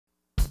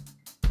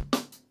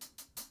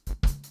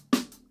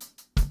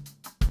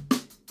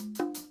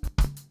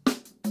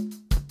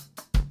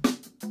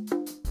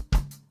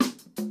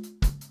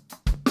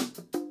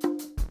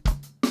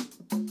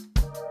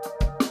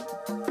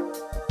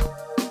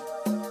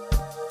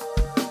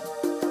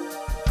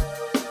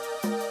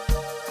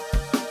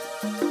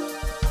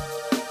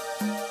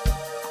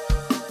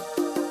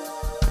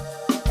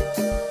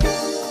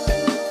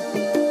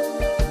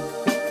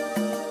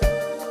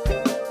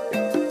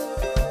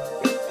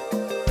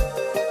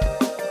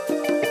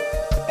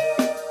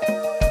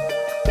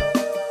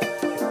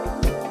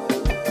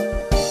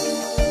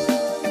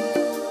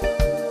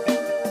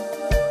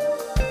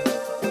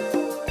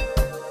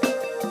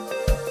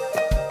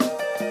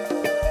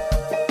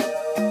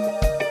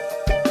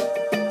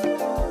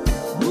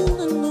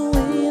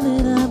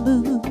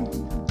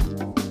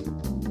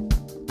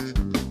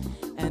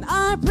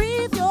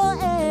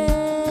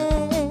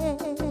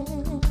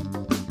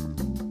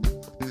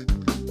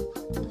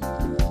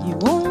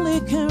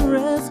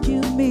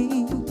rescue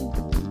me.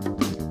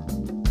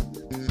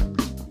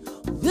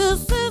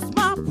 This is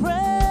my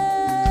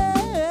prayer.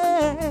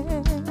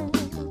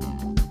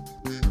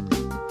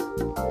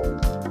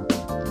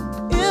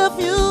 If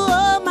you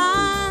are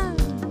mine,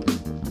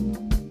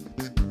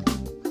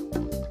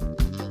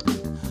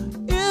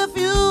 if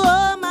you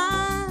are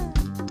mine,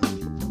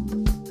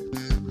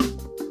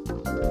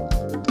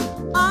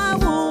 I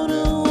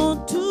wouldn't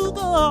want to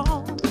go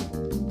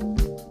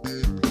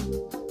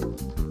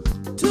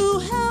to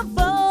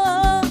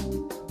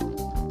heaven.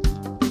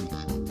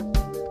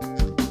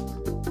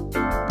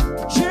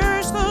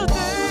 Cherish the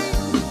day.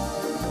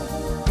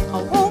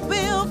 I won't be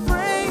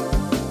afraid.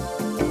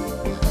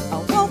 I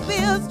won't be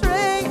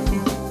astray.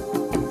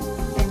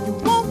 You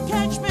won't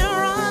catch me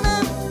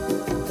running.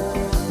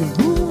 You're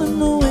moving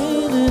the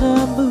way that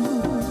I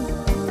move.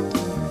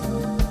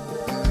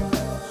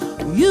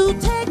 You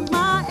take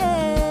my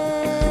hand.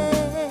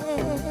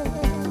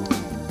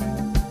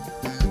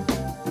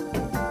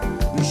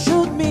 You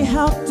showed me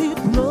how deep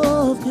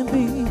love can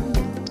be.